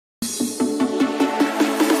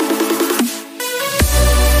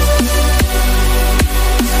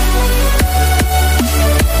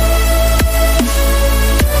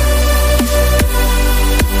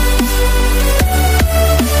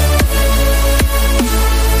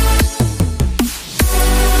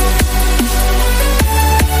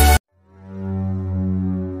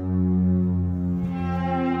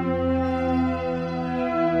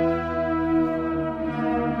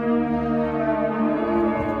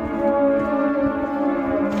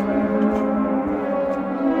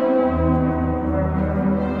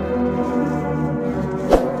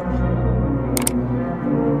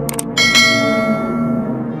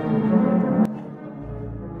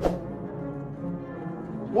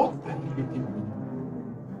What are you looking for?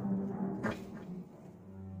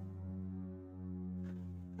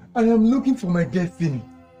 I am looking for my destiny.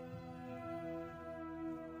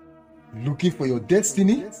 Looking for your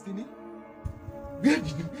destiny? Where did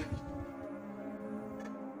you?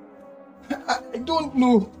 I don't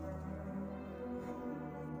know.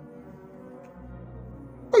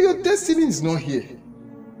 But your destiny is not here.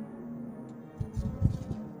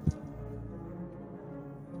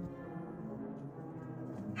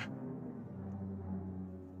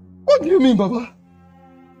 What do you mean, Baba?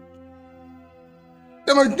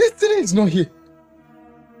 That my destiny is not here?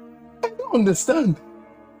 I don't understand.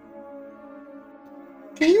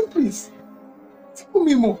 Can you please tell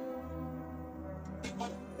me more?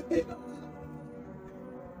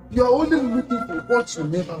 You are only looking for what you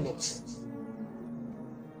never lost.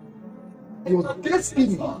 Your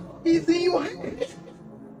destiny is in your hand.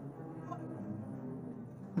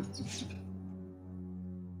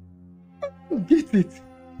 Get it?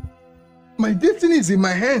 My destiny is in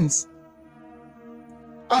my hands.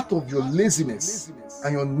 Out of your laziness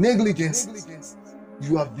and your negligence,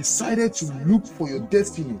 you have decided to look for your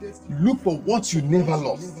destiny. Look for what you never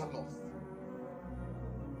lost.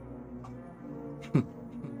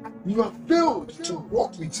 You have failed to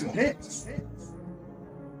walk with your hands.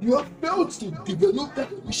 You have failed to develop that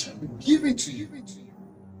which shall be given to you.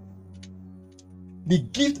 The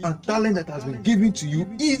gift and talent that has been given to you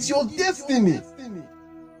is your destiny.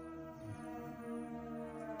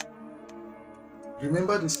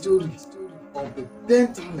 Remember the story of the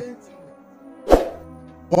 10 talents.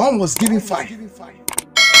 One was given 5,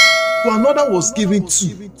 to another was given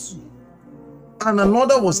 2, and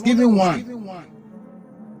another was given 1.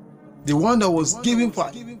 The one that was given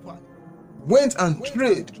 5 went and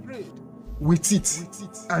traded with it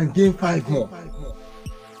and gained 5 more.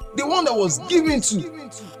 The one that was given 2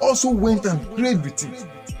 also went and traded with it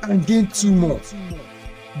and gained 2 more.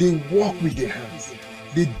 They walk with their hands.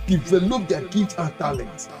 They develop their gifts and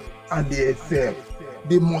talents, and they excel.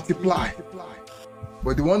 They multiply.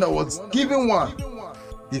 But the one that was given 1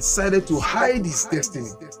 decided to hide his destiny,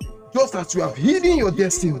 just as you have hidden your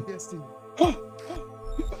destiny. Huh?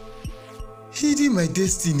 Hiding my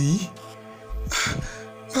destiny?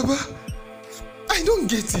 Baba, I don't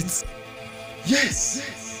get it.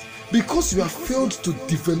 Yes, because you have failed to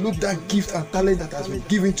develop that gift and talent that has been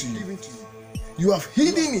given to you. You have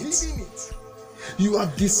hidden it. You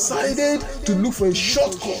have decided to look for a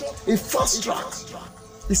shortcut, a fast track,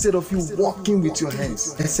 instead of you walking with your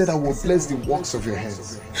hands. I said I will bless the works of your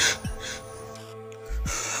hands.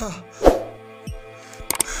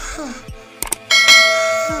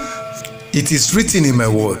 It is written in my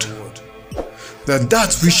word that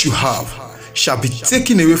that which you have shall be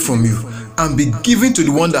taken away from you and be given to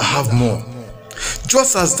the one that have more.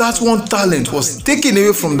 Just as that 1 talent was taken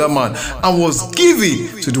away from that man and was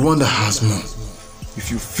given to the one that has more. If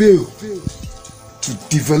you fail to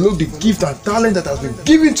develop the gift and talent that has been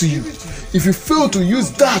given to you, if you fail to use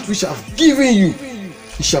that which I have given you,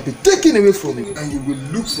 it shall be taken away from you, and you will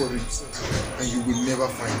look for it and you will never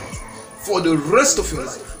find it. For the rest of your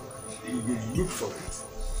life, you will look for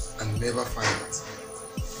it and never find it.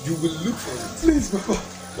 You will look for it. Please, Papa.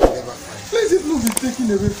 Never find it. Let it not be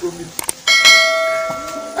taken away from me.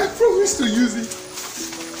 I promise to use it.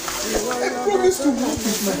 I promise to work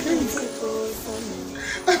with my hands.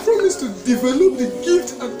 I promise to develop the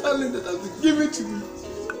gift and talent that has been given to me.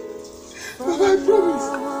 Papa, I promise.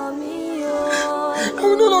 I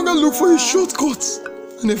will no longer look for a shortcut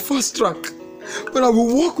and a fast track, but I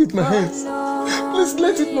will walk with my hands. Please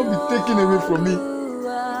let it not be taken away from me.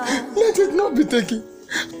 Let it not be taken.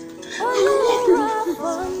 I will walk with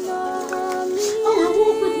my hands.